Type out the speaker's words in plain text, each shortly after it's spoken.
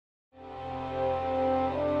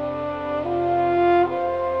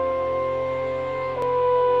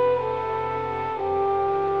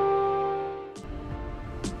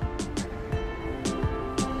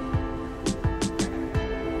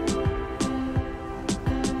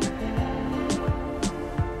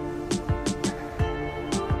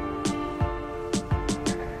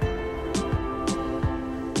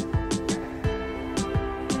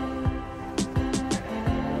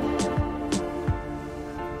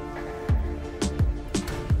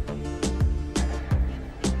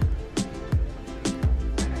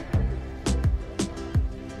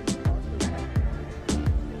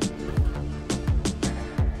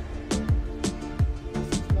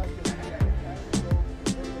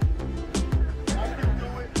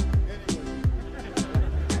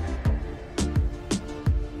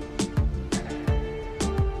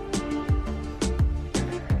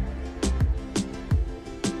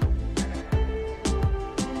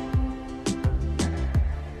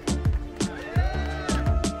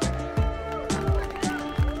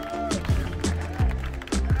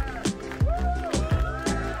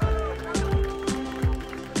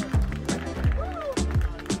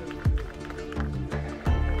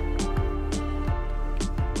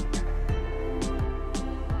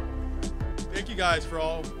guys for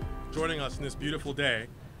all joining us in this beautiful day.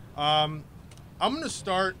 I'm going to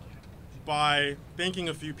start by thanking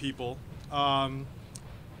a few people. I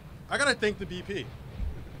got to thank the BP.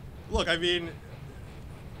 Look, I mean,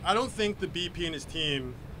 I don't think the BP and his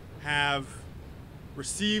team have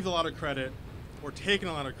received a lot of credit or taken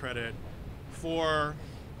a lot of credit for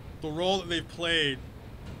the role that they've played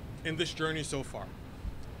in this journey so far.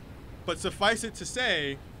 But suffice it to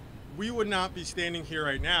say, we would not be standing here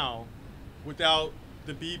right now without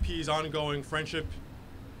the BP's ongoing friendship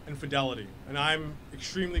and fidelity. And I'm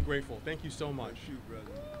extremely grateful. Thank you so much. Thank you, brother.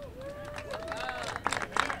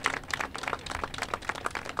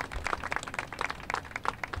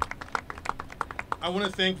 I want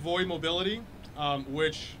to thank Void Mobility,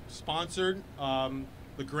 which sponsored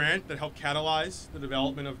the grant that helped catalyze the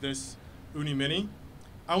development of this Oonee Mini.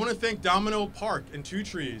 I want to thank Domino Park and Two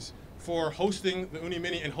Trees for hosting the Oonee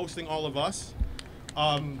Mini and hosting all of us.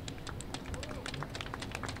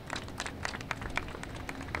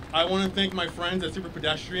 I want to thank my friends at Super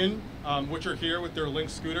Pedestrian, which are here with their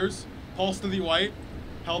Lynx scooters. Paul Stithy White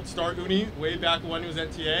helped start Oonee way back when he was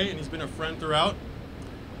at TA, and he's been a friend throughout.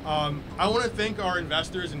 I want to thank our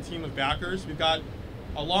investors and team of backers. We've got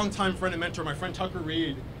a longtime friend and mentor. My friend Tucker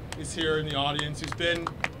Reed is here in the audience, who's been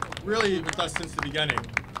really with us since the beginning.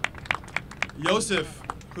 Yosef,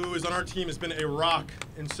 who is on our team, has been a rock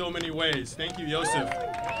in so many ways. Thank you, Yosef.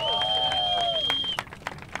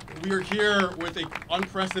 We are here with an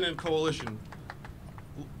unprecedented coalition.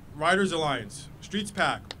 Riders Alliance, Streets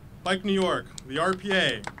PAC, Bike New York, the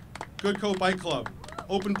RPA, Good Co Bike Club,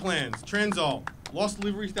 Open Plans, Transall, Los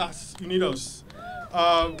Libristas Unidos.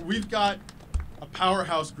 We've got a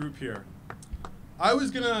powerhouse group here. I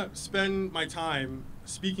was gonna spend my time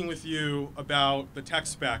speaking with you about the tech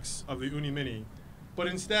specs of the Oonee Mini, but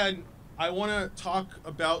instead, I wanna talk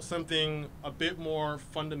about something a bit more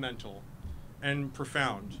fundamental and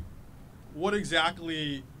profound. What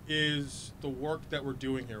exactly is the work that we're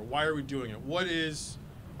doing here? Why are we doing it? What is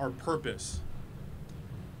our purpose?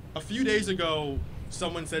 A few days ago,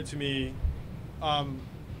 someone said to me,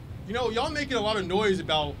 you know, y'all making a lot of noise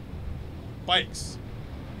about bikes.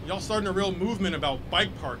 Y'all starting a real movement about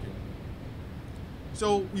bike parking.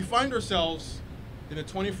 So we find ourselves in the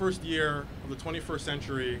 21st year of the 21st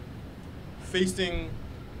century facing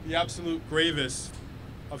the absolute gravest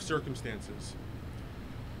of circumstances.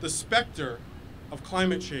 The specter of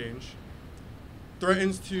climate change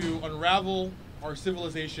threatens to unravel our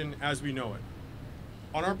civilization as we know it.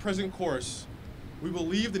 On our present course, we will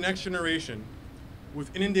leave the next generation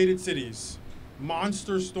with inundated cities,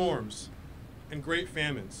 monster storms, and great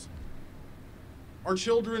famines. Our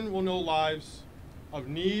children will know lives of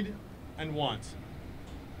need and want.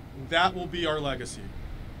 That will be our legacy.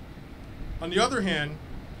 On the other hand,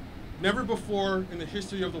 never before in the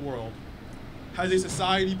history of the world has a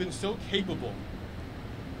society been so capable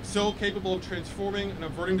of transforming and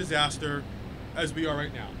averting disaster as we are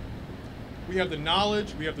right now. We have the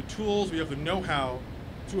knowledge, we have the tools, we have the know-how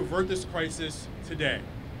to avert this crisis today.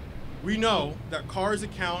 We know that cars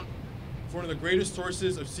account for one of the greatest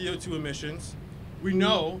sources of CO2 emissions. We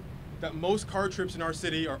know that most car trips in our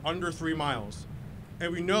city are under 3 miles.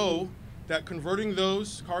 And we know that converting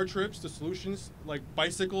those car trips to solutions like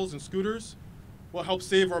bicycles and scooters will help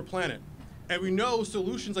save our planet. And we know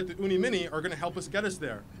solutions like the Oonee Mini are going to help us get us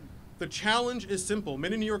there. The challenge is simple.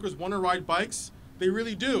 Many New Yorkers want to ride bikes. They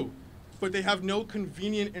really do. But they have no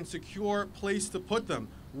convenient and secure place to put them.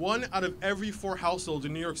 1 out of every 4 households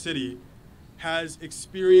in New York City has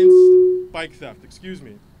experienced bike theft.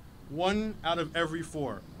 1 out of every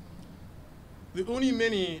 4. The Oonee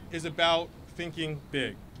Mini is about thinking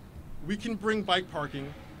big. We can bring bike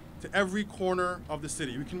parking to every corner of the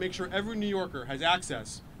city. We can make sure every New Yorker has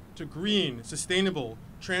access to green, sustainable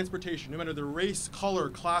transportation, no matter the race, color,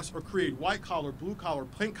 class, or creed, white collar, blue collar,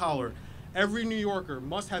 pink collar. Every New Yorker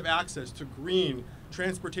must have access to green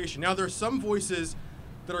transportation. Now, there are some voices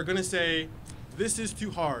that are going to say, this is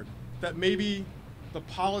too hard, that maybe the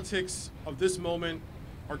politics of this moment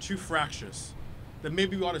are too fractious, that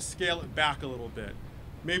maybe we ought to scale it back a little bit.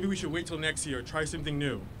 Maybe we should wait till next year, try something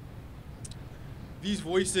new. These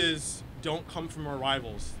voices don't come from our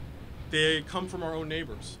rivals. They come from our own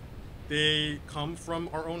neighbors. They come from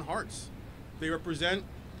our own hearts. They represent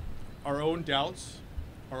our own doubts,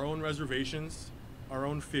 our own reservations, our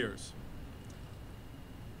own fears.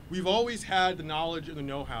 We've always had the knowledge and the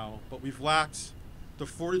know-how, but we've lacked the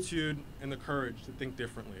fortitude and the courage to think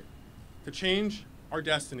differently. To change our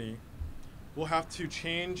destiny, we'll have to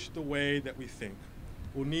change the way that we think.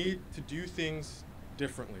 We'll need to do things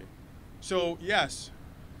differently. So yes,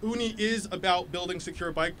 Oonee is about building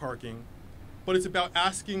secure bike parking, but it's about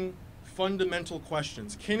asking fundamental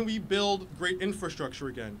questions. Can we build great infrastructure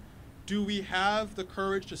again? Do we have the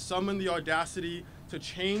courage to summon the audacity to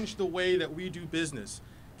change the way that we do business?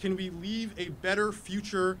 Can we leave a better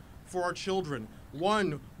future for our children?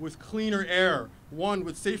 One with cleaner air, one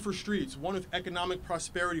with safer streets, one with economic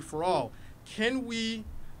prosperity for all. Can we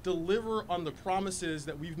deliver on the promises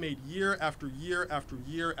that we've made year after year after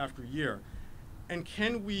year after year? And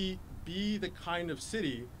can we be the kind of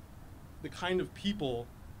city, the kind of people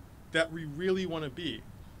that we really want to be?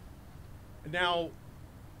 Now,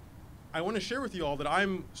 I want to share with you all that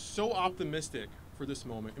I'm so optimistic for this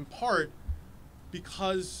moment, in part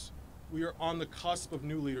because we are on the cusp of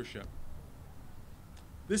new leadership.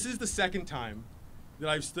 This is the second time that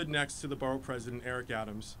I've stood next to the Borough President Eric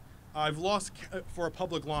Adams. I've lost, for a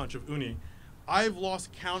public launch of Oonee, I've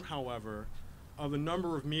lost count, however, of the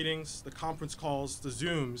number of meetings, the conference calls, the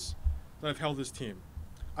Zooms that I've held this team.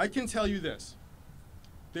 I can tell you this,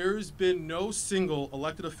 there's been no single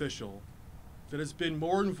elected official that has been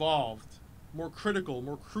more involved, more critical,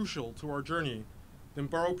 more crucial to our journey than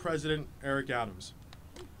Borough President Eric Adams.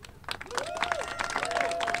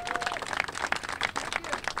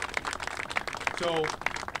 So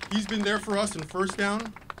he's been there for us in first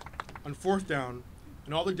down, on fourth down,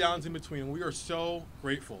 and all the downs in between. We are so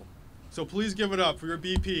grateful. So please give it up for your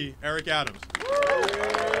BP, Eric Adams.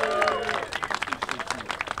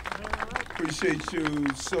 Appreciate you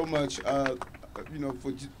so much,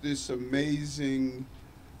 for this amazing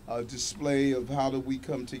display of how do we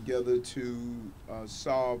come together to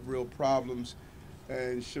solve real problems.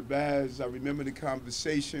 And Shabazz, I remember the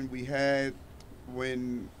conversation we had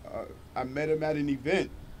when I met him at an event,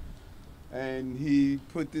 and he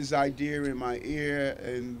put this idea in my ear,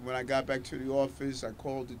 and when I got back to the office, I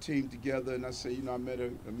called the team together and I said, I met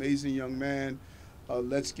an amazing young man,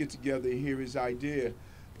 let's get together and hear his idea.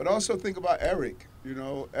 But also think about Eric.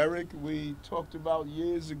 Eric we talked about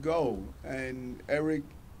years ago, and Eric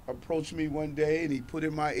approached me one day and he put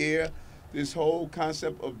in my ear this whole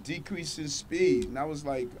concept of decreasing speed. And I was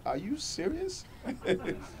like, are you serious?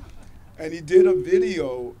 And he did a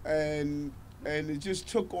video, and it just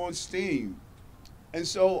took on steam. And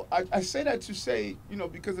so I say that to say,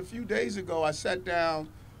 because a few days ago I sat down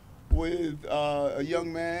with a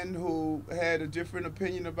young man who had a different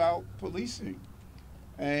opinion about policing.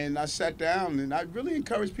 And I sat down, and I really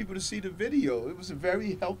encourage people to see the video. It was a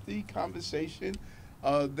very healthy conversation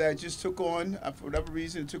that just took on, for whatever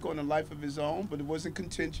reason, it took on a life of his own, but it wasn't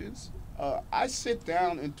contentious. I sit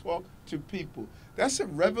down and talk to people. That's a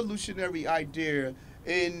revolutionary idea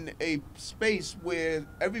in a space where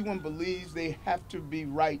everyone believes they have to be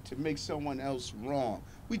right to make someone else wrong.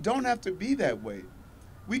 We don't have to be that way.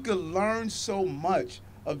 We could learn so much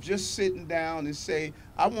of just sitting down and say,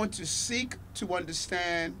 I want to seek to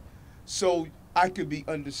understand so I could be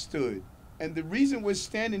understood. And the reason we're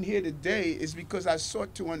standing here today is because I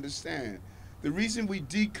sought to understand. The reason we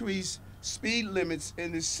decrease speed limits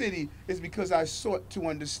in the city is because I sought to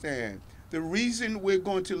understand. The reason we're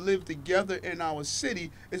going to live together in our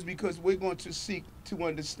city is because we're going to seek to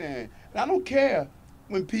understand. And I don't care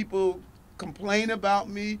when people complain about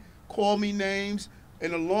me, call me names.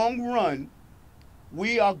 In the long run,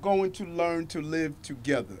 we are going to learn to live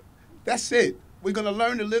together. That's it. We're going to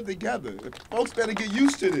learn to live together. Folks better get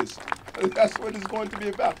used to this. That's what it's going to be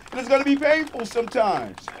about. And it's going to be painful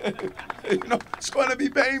sometimes. It's going to be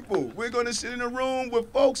painful. We're going to sit in a room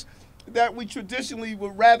with folks that we traditionally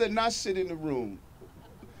would rather not sit in the room.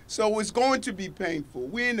 So it's going to be painful.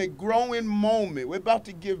 We're in a growing moment. We're about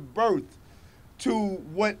to give birth to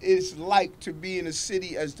what it's like to be in a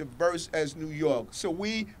city as diverse as New York. So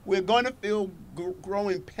we're going to feel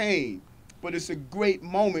growing pain, but it's a great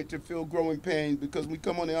moment to feel growing pain because we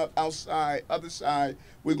come on the other side,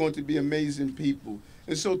 we're going to be amazing people.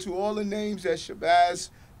 And so to all the names that Shabazz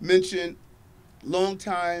mentioned,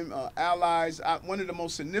 longtime allies, one of the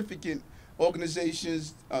most significant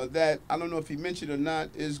organizations that, I don't know if he mentioned or not,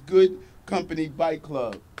 is Good Company Bike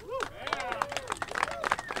Club.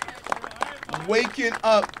 Waking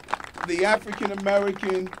up the African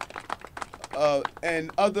American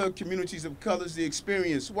and other communities of colors, the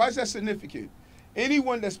experience. Why is that significant?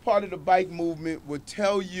 Anyone that's part of the bike movement would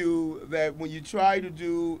tell you that when you try to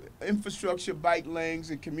do infrastructure bike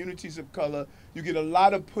lanes in communities of color, you get a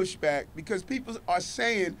lot of pushback because people are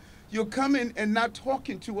saying, you're coming and not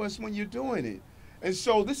talking to us when you're doing it. And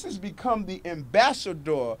so this has become the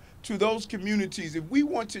ambassador to those communities. If we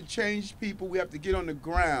want to change people, we have to get on the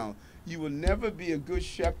ground. You will never be a good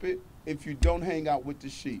shepherd if you don't hang out with the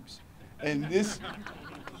sheep. And this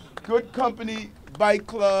Good Company Bike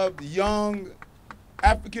Club, young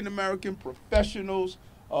African-American professionals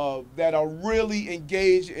that are really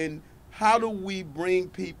engaged in how do we bring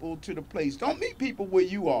people to the place? Don't meet people where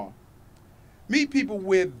you are. Meet people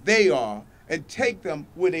where they are and take them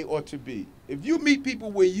where they ought to be. If you meet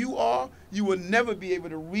people where you are, you will never be able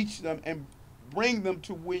to reach them and bring them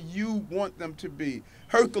to where you want them to be.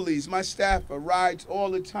 Hercules, my staffer, rides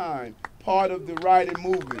all the time, part of the riding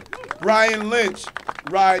movement. Brian Lynch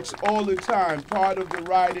rides all the time, part of the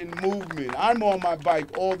riding movement. I'm on my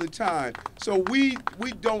bike all the time. So we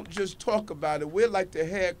don't just talk about it. We're like the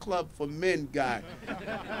hair club for men guy.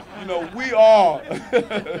 You know, we are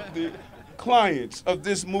the clients of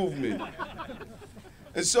this movement.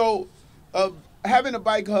 And so having a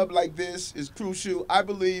bike hub like this is crucial. I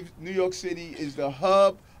believe New York City is the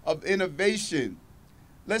hub of innovation.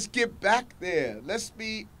 Let's get back there. Let's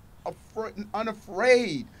be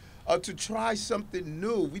unafraid to try something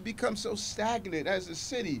new. We become so stagnant as a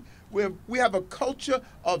city where we have a culture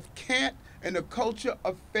of can't and a culture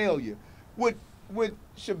of failure. What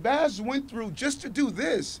Shabazz went through just to do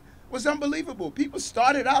this was unbelievable. People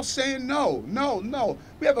started out saying no, no, no.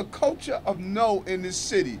 We have a culture of no in this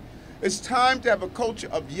city. It's time to have a culture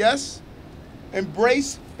of yes,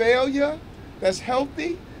 embrace failure that's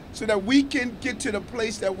healthy so that we can get to the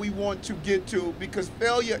place that we want to get to, because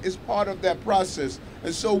failure is part of that process.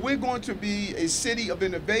 And so we're going to be a city of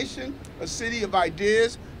innovation, a city of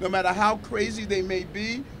ideas. No matter how crazy they may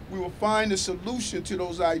be, we will find a solution to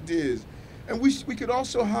those ideas. And we could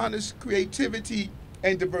also harness creativity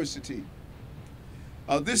and diversity.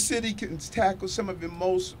 This city can tackle some of the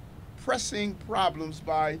most pressing problems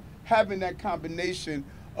by having that combination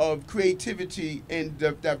of creativity and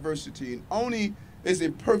diversity. And Oonee is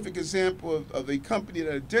a perfect example of a company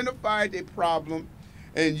that identified a problem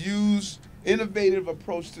and used innovative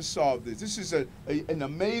approach to solve this. This is an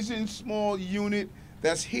amazing small unit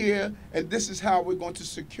that's here, and this is how we're going to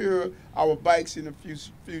secure our bikes in the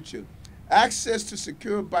future. Access to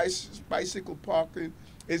secure bicycle parking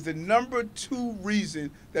is the #2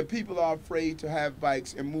 reason that people are afraid to have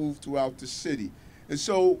bikes and move throughout the city. And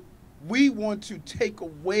so we want to take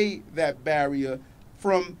away that barrier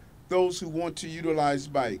from those who want to utilize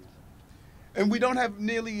bikes. And we don't have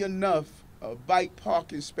nearly enough bike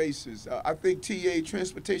parking spaces. I think TA,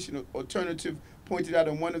 Transportation Alternative, pointed out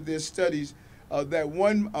in one of their studies that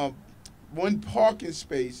one parking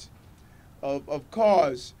space of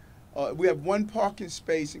cars, we have one parking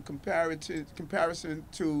space in comparison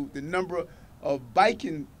to the number of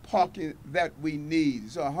biking parking that we need.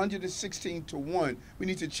 So 116 to 1. We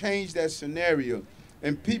need to change that scenario.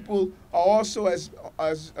 And people are also, as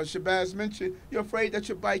Shabazz mentioned, you're afraid that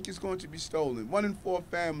your bike is going to be stolen. 1 in 4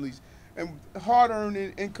 families and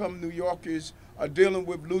hard-earning income New Yorkers are dealing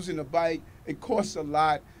with losing a bike. It costs a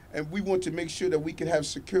lot, and we want to make sure that we can have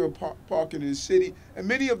secure parking in the city. And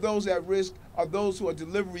many of those at risk are those who are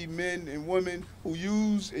delivery men and women who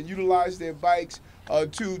use and utilize their bikes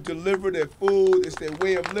to deliver their food. It's their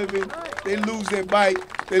way of living. They lose their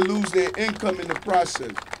bike, they lose their income in the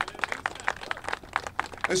process.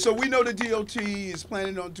 And so we know the DOT is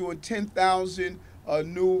planning on doing 10,000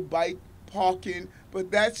 new bike parking, but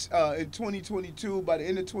that's in 2022. By the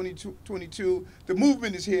end of 2022, the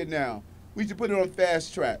movement is here now. We need to put it on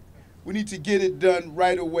fast track. We need to get it done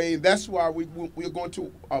right away. And that's why we're going to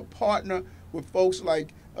partner with folks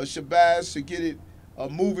like Shabazz to get it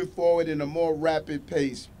moving forward in a more rapid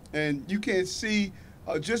pace. And you can see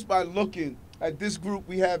just by looking at this group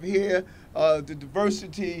we have here, the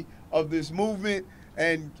diversity of this movement.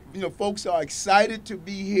 And you know, folks are excited to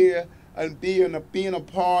be here and being a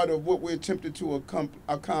part of what we're attempting to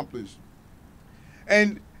accomplish.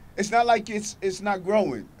 And it's not like it's not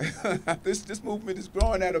growing. This movement is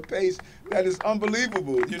growing at a pace that is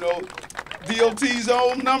unbelievable. You know, DOT's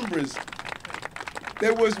own numbers.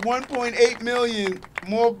 There was 1.8 million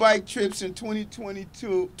more bike trips in 2020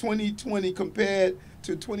 compared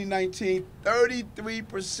to 2019,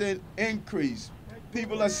 33% increase.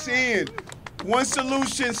 People are seeing one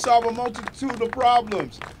solution solve a multitude of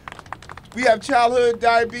problems. We have childhood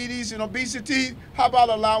diabetes and obesity. How about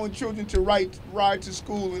allowing children to ride to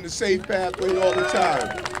school in a safe pathway all the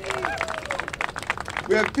time?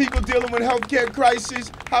 We have people dealing with healthcare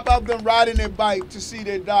crises. How about them riding their bike to see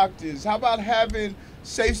their doctors? How about having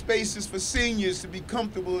safe spaces for seniors to be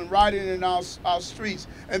comfortable and riding in our streets,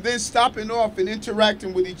 and then stopping off and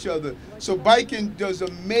interacting with each other? So biking does an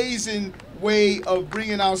amazing way of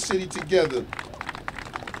bringing our city together.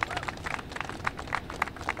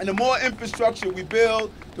 And the more infrastructure we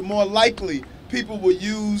build, the more likely people will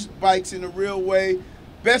use bikes in a real way.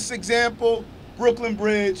 Best example, Brooklyn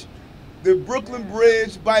Bridge. The Brooklyn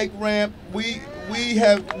Bridge bike ramp, we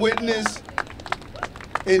have witnessed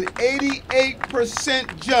an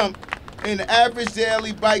 88% jump an average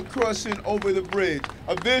daily bike crossing over the bridge.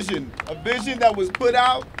 A vision that was put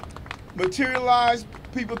out, materialized.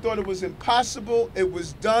 People thought it was impossible. It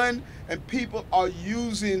was done, and people are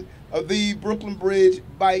using the Brooklyn Bridge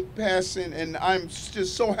bike passing, and I'm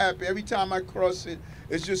just so happy. Every time I cross it,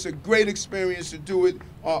 it's just a great experience to do it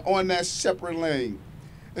on that separate lane.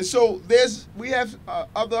 And so we have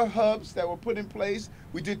other hubs that were put in place.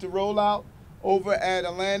 We did the rollout over at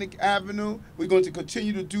Atlantic Avenue. We're going to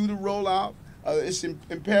continue to do the rollout. It's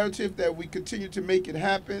imperative that we continue to make it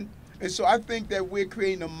happen. And so I think that we're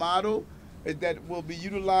creating a model that will be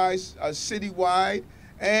utilized citywide.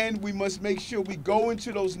 And we must make sure we go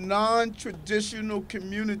into those non-traditional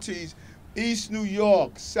communities, East New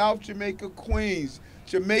York, South Jamaica, Queens,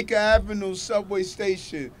 Jamaica Avenue subway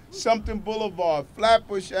station, Sumter Boulevard,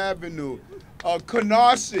 Flatbush Avenue,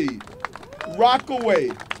 Canarsie,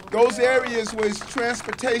 Rockaway, those areas where it's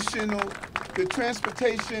transportational, the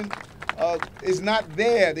transportation is not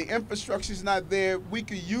there, the infrastructure is not there. We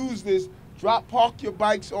could use this, park your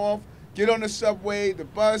bikes off, get on the subway, the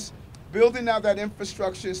bus, building out that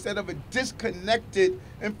infrastructure instead of a disconnected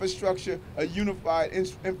infrastructure, a unified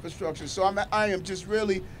infrastructure. So I am just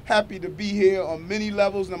really happy to be here on many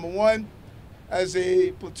levels. Number one, as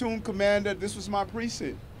a platoon commander, this was my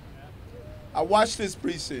precinct. I watched this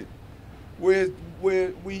precinct where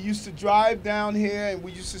we used to drive down here and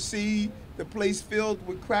we used to see the place filled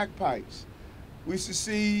with crack pipes. We used to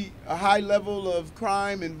see a high level of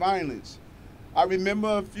crime and violence. I remember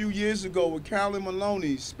a few years ago with Carolyn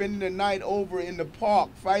Maloney spending the night over in the park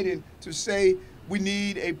fighting to say we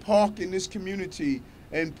need a park in this community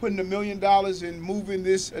and putting $1 million in moving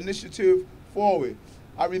this initiative forward.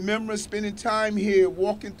 I remember spending time here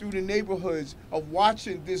walking through the neighborhoods of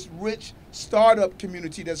watching this rich startup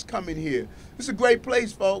community that's coming here. It's a great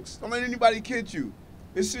place, folks. Don't let anybody kid you.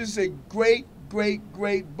 This is a great, great,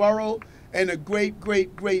 great borough and a great,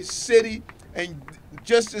 great, great city. And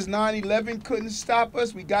just as 9/11 couldn't stop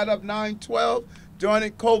us, we got up 9/12. Darn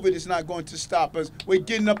it, COVID is not going to stop us. We're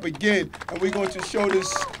getting up again, and we're going to show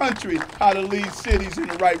this country how to lead cities in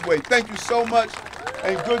the right way. Thank you so much,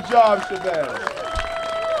 and good job, Shabazz.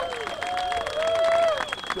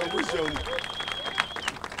 So what's your...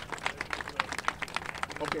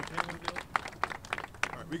 Okay.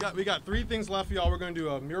 All right, we got 3 things left, y'all. We're going to do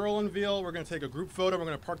a mural unveil. We're going to take a group photo. We're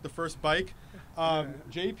going to park the first bike.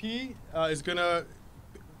 JP is going to...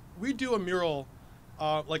 We do a mural,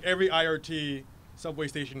 like every IRT subway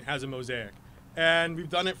station has a mosaic. And we've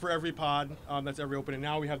done it for every pod that's ever open, and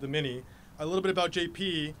now we have the Mini. A little bit about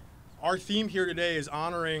JP. Our theme here today is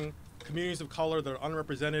honoring communities of color that are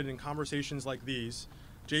unrepresented in conversations like these.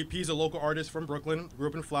 JP is a local artist from Brooklyn, grew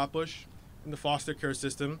up in Flatbush in the foster care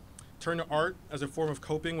system, turned to art as a form of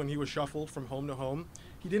coping when he was shuffled from home to home.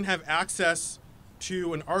 He didn't have access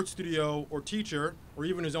to an art studio or teacher or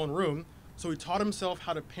even his own room, so he taught himself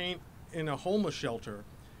how to paint in a homeless shelter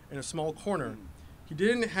in a small corner. He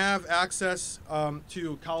didn't have access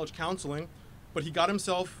to college counseling, but he got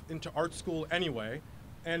himself into art school anyway.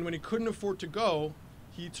 And when he couldn't afford to go,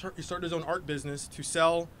 he started his own art business to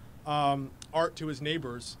sell art to his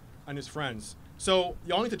neighbors and his friends. So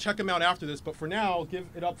y'all need to check him out after this, but for now, give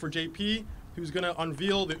it up for JP, who's gonna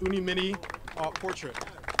unveil the Oonee Mini portrait.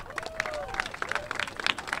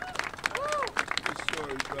 Good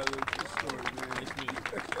story, brother. Good story, man.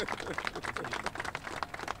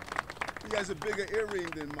 He has a bigger earring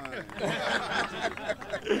than mine.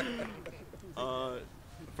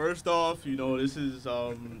 First off, you know, this is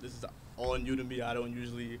all new to me. I don't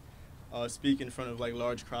usually speak in front of like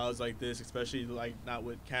large crowds like this, especially like not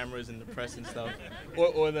with cameras and the press and stuff,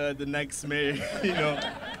 or the next mayor, you know.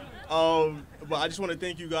 But I just want to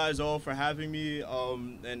thank you guys all for having me,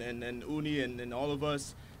 and Oonee and all of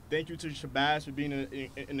us. Thank you to Shabazz for being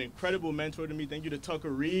an incredible mentor to me. Thank you to Tucker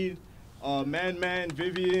Reed, Man,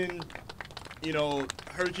 Vivian, you know,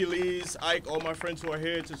 Hercules, Ike, all my friends who are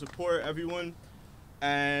here to support everyone.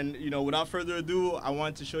 And, you know, without further ado, I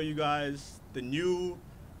want to show you guys the new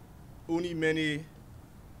Oonee Mini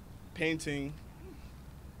painting.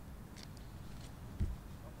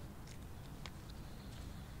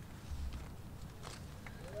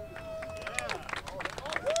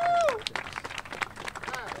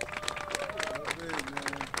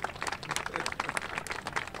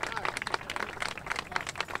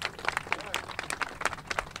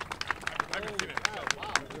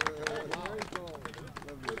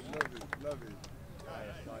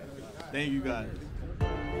 Thank you guys.